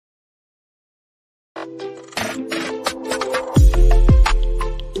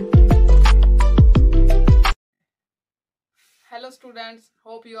Hello students,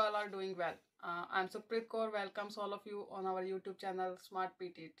 hope you all are doing well. I'm Supreet Kaur, welcomes all of you on our YouTube channel Smart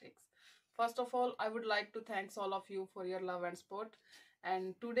PTE Tricks. First of all, I would like to thank all of you for your love and support.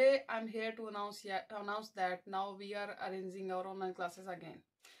 And today I'm here to announce that now we are arranging our online classes again.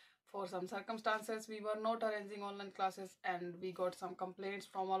 For some circumstances, we were not arranging online classes and we got some complaints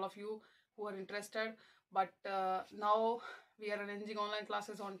from all of you who are interested. But now we are arranging online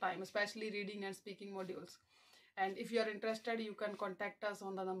classes on time, especially reading and speaking modules. And if you are interested, you can contact us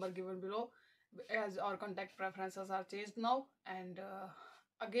on the number given below, as our contact preferences are changed now. And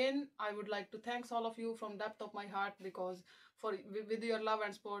again, I would like to thank all of you from depth of my heart, because with your love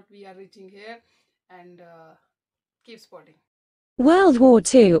and support we are reaching here. And keep supporting. World War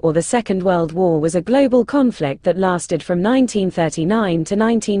II, or the Second World War, was a global conflict that lasted from 1939 to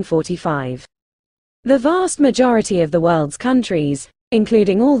 1945. The vast majority of the world's countries,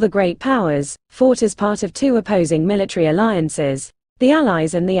 including all the great powers, fought as part of two opposing military alliances, the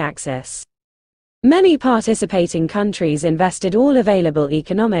Allies and the Axis. Many participating countries invested all available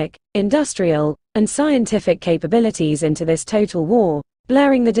economic, industrial, and scientific capabilities into this total war,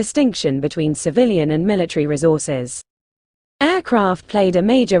 blurring the distinction between civilian and military resources. Aircraft played a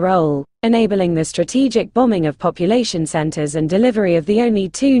major role, enabling the strategic bombing of population centers and delivery of the only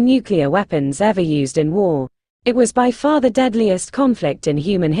two nuclear weapons ever used in war. It was by far the deadliest conflict in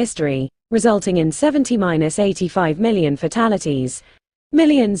human history, resulting in 70–85 million fatalities.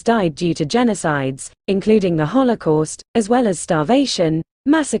 Millions died due to genocides, including the Holocaust, as well as starvation,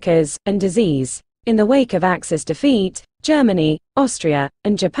 massacres, and disease. In the wake of Axis defeat, Germany, Austria,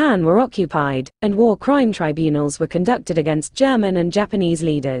 and Japan were occupied, and war crime tribunals were conducted against German and Japanese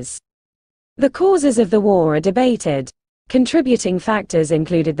leaders. The causes of the war are debated. Contributing factors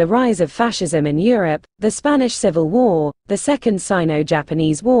included the rise of fascism in Europe, the Spanish Civil War, the Second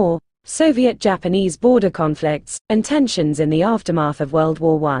Sino-Japanese War, Soviet-Japanese border conflicts, and tensions in the aftermath of World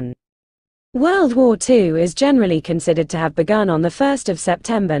War I. World War II is generally considered to have begun on 1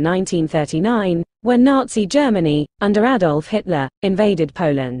 September 1939, when Nazi Germany, under Adolf Hitler, invaded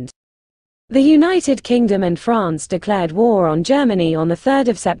Poland. The United Kingdom and France declared war on Germany on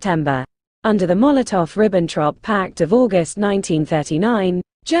 3 September. Under the Molotov–Ribbentrop Pact of August 1939,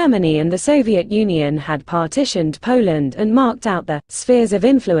 Germany and the Soviet Union had partitioned Poland and marked out the spheres of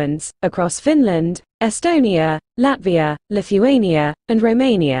influence across Finland, Estonia, Latvia, Lithuania, and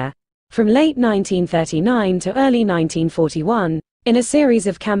Romania. From late 1939 to early 1941, in a series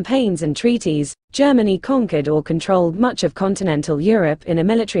of campaigns and treaties, Germany conquered or controlled much of continental Europe in a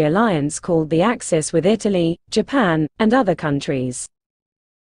military alliance called the Axis with Italy, Japan, and other countries.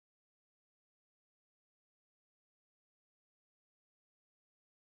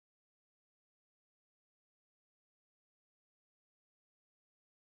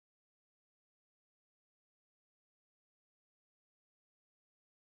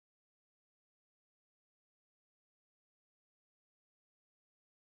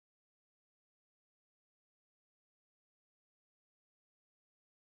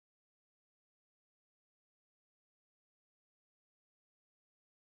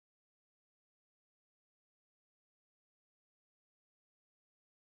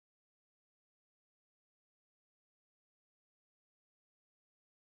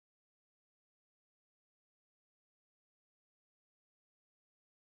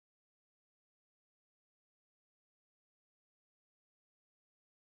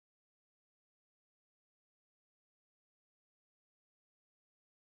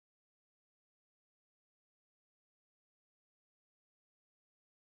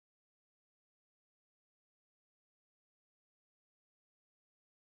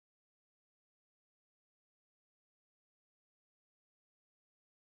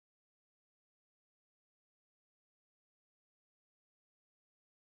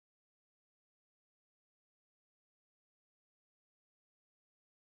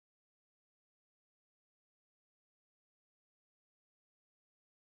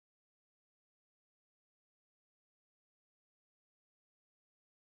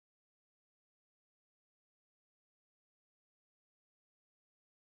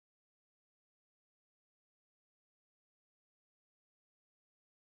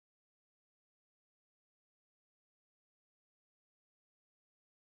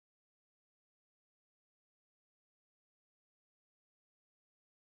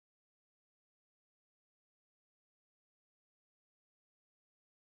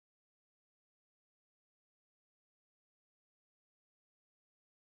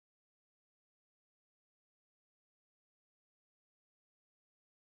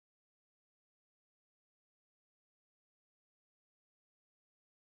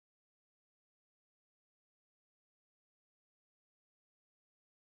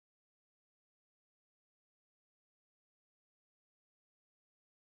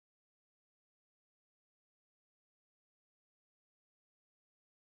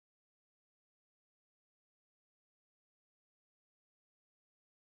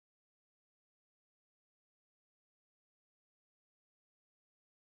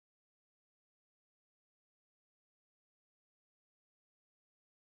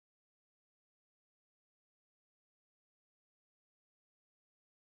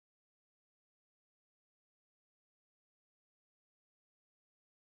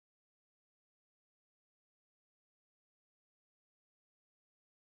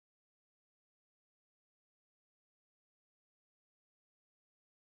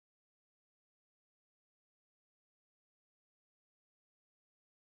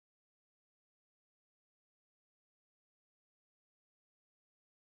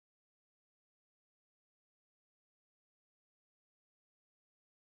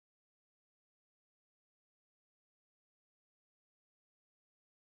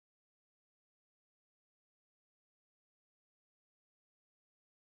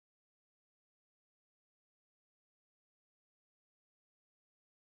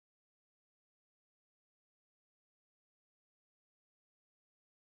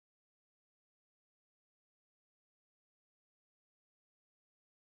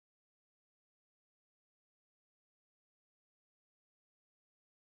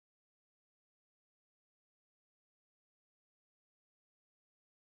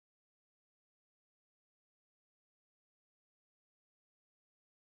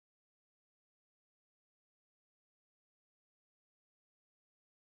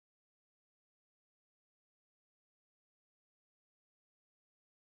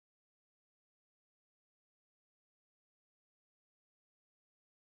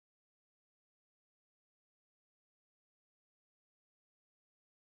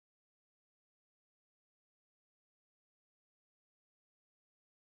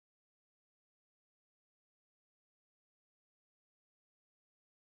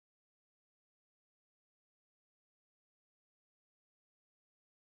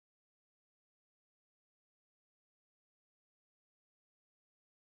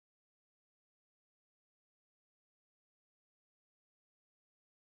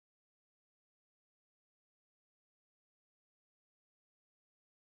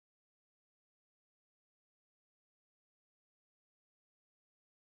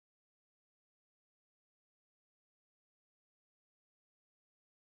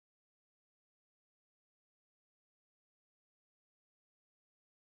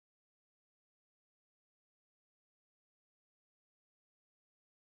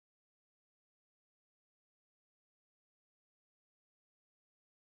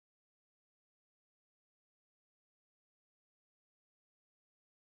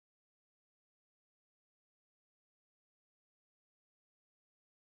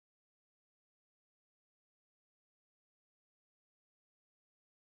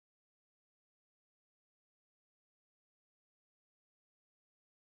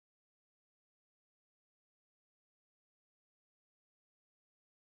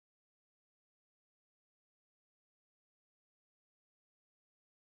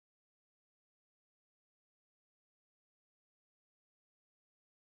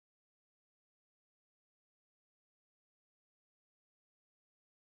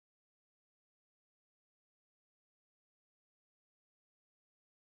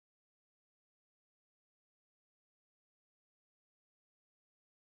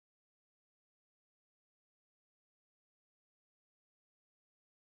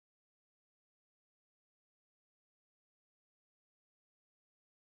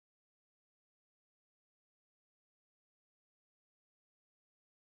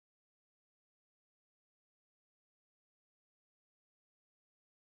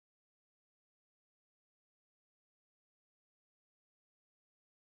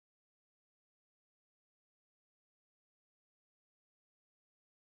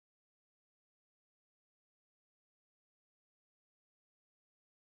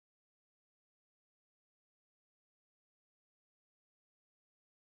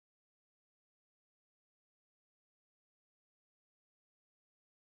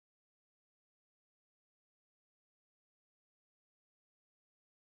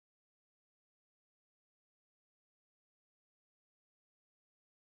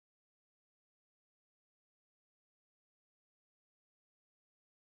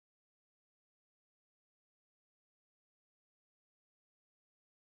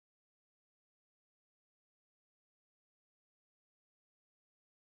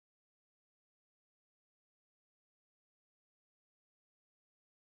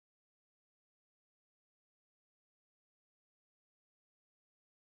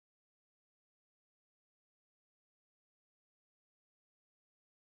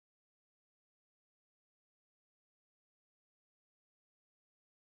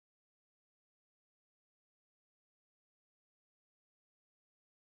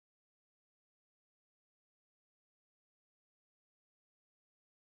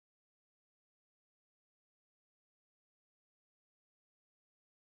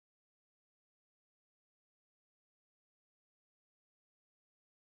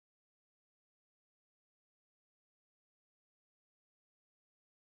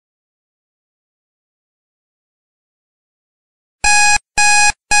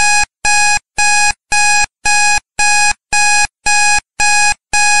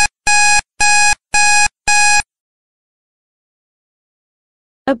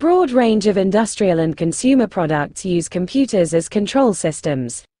 A broad range of industrial and consumer products use computers as control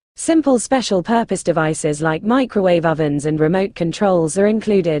systems. Simple special-purpose devices like microwave ovens and remote controls are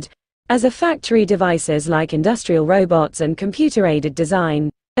included, as are factory devices like industrial robots and computer-aided design,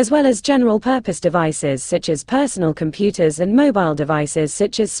 as well as general-purpose devices such as personal computers and mobile devices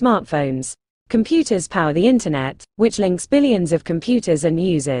such as smartphones. Computers power the Internet, which links billions of computers and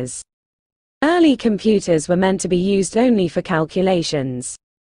users. Early computers were meant to be used only for calculations.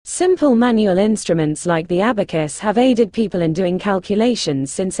 Simple manual instruments like the abacus have aided people in doing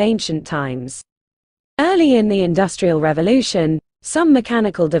calculations since ancient times. Early in the Industrial Revolution, some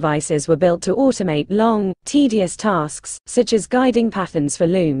mechanical devices were built to automate long, tedious tasks, such as guiding patterns for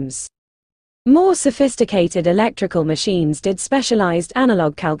looms. More sophisticated electrical machines did specialized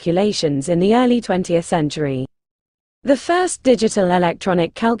analog calculations in the early 20th century. The first digital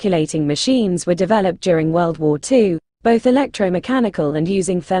electronic calculating machines were developed during World War II, both electromechanical and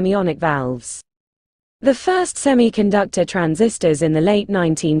using thermionic valves. The first semiconductor transistors in the late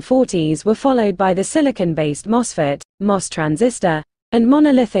 1940s were followed by the silicon-based MOSFET, MOS transistor, and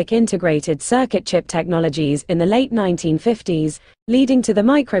monolithic integrated circuit chip technologies in the late 1950s, leading to the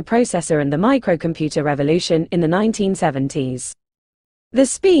microprocessor and the microcomputer revolution in the 1970s. The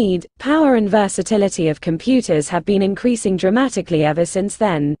speed, power and versatility of computers have been increasing dramatically ever since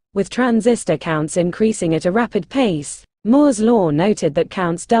then, with transistor counts increasing at a rapid pace. Moore's law noted that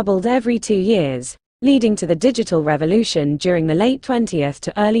counts doubled every 2 years, leading to the digital revolution during the late 20th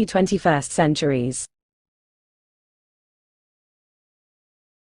to early 21st centuries.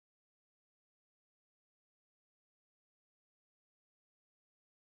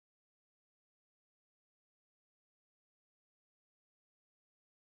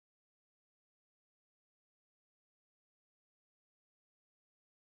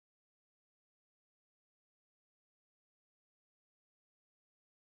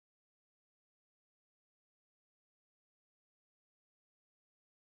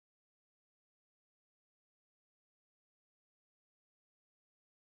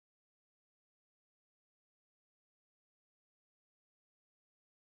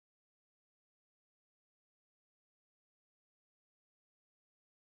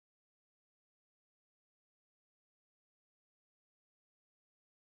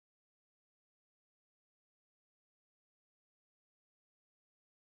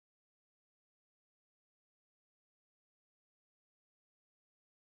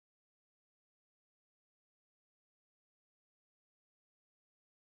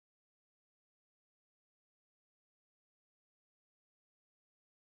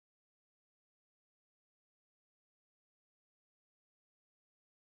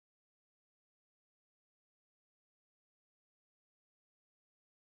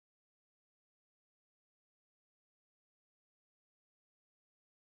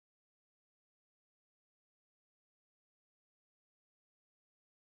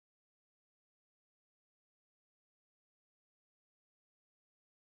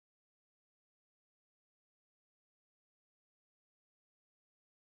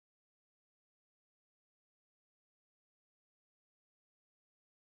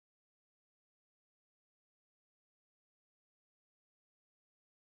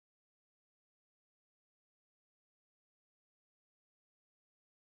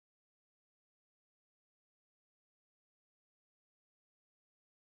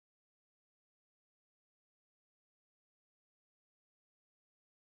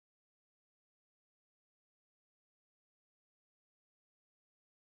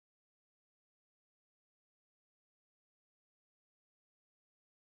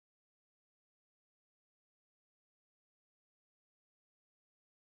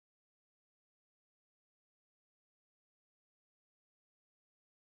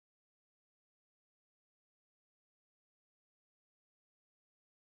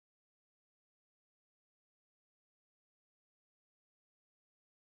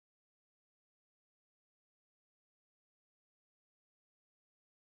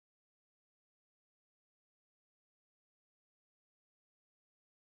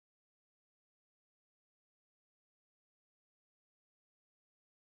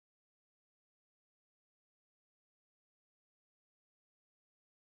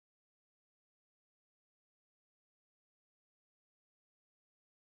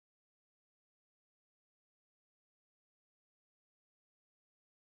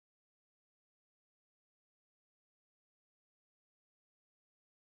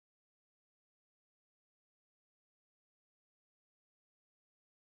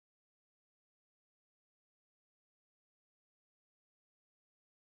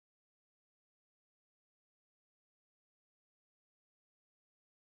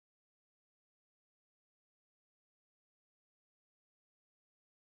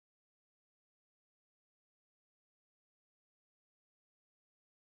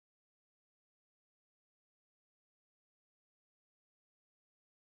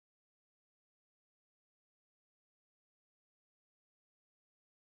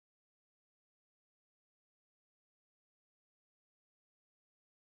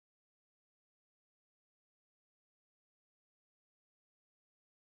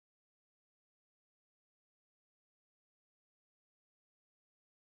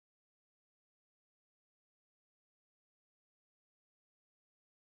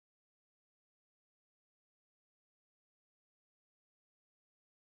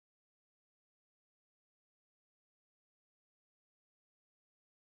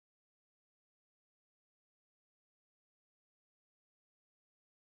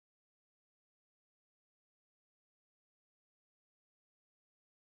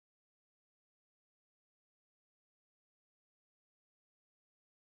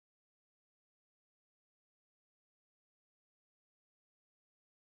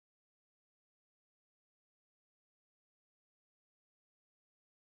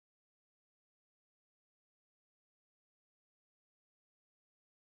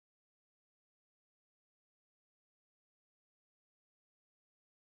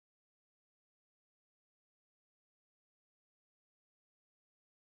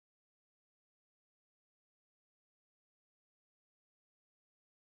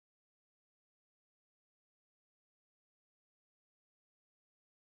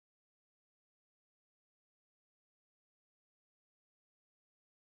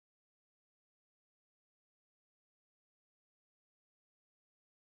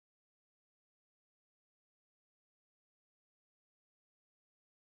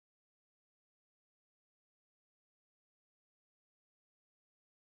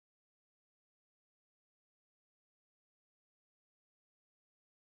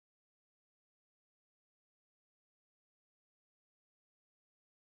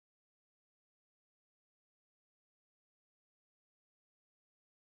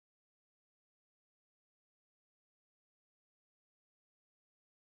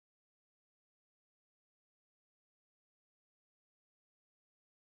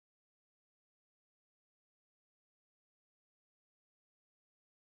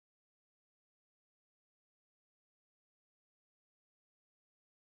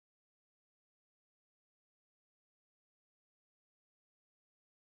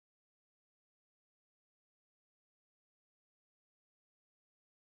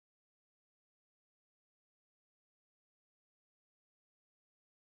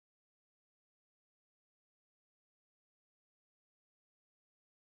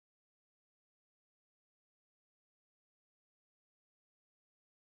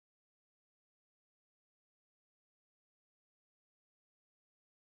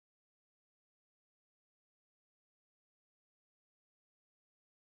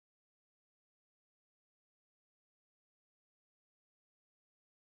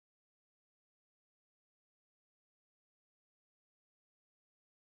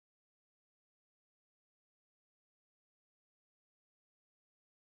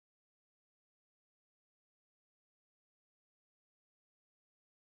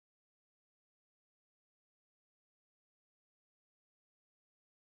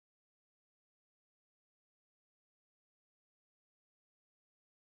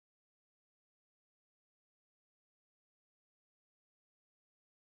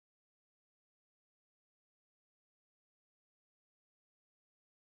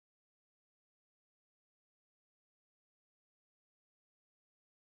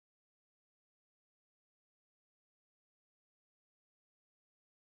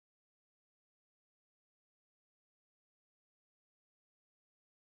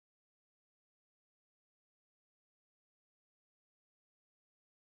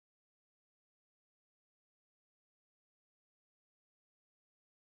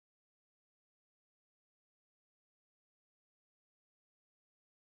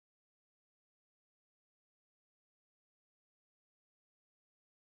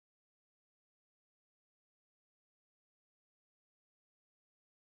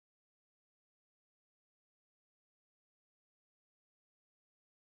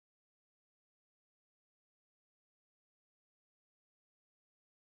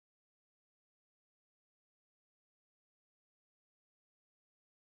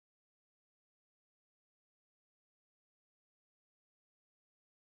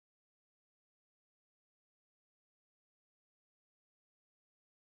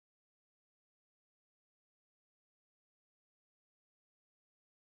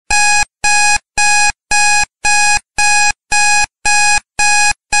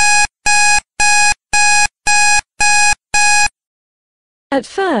 At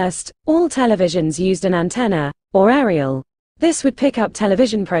first, all televisions used an antenna, or aerial. This would pick up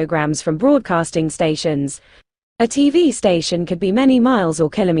television programs from broadcasting stations. A TV station could be many miles or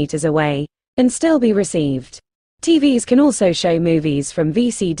kilometers away, and still be received. TVs can also show movies from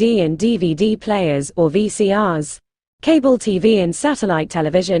VCD and DVD players or VCRs. Cable TV and satellite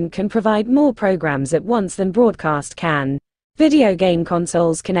television can provide more programs at once than broadcast can. Video game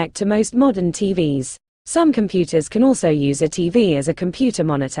consoles connect to most modern TVs. Some computers can also use a TV as a computer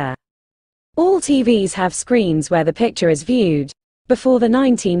monitor. All TVs have screens where the picture is viewed. Before the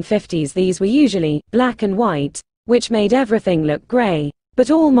 1950s, these were usually black and white, which made everything look gray, but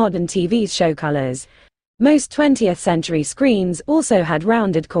all modern TVs show colors. Most 20th century screens also had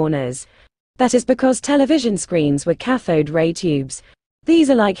rounded corners. That is because television screens were cathode ray tubes. These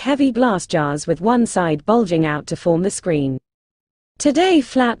are like heavy glass jars with one side bulging out to form the screen. Today,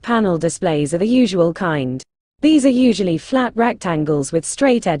 flat panel displays are the usual kind. These are usually flat rectangles with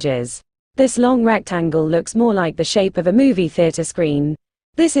straight edges. This long rectangle looks more like the shape of a movie theater screen.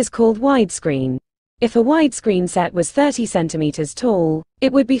 This is called widescreen. If a widescreen set was 30 centimeters tall,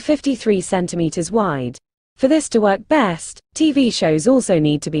 it would be 53 centimeters wide. For this to work best, TV shows also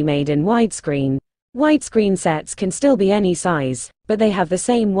need to be made in widescreen. Widescreen sets can still be any size, but they have the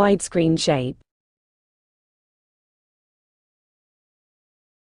same widescreen shape.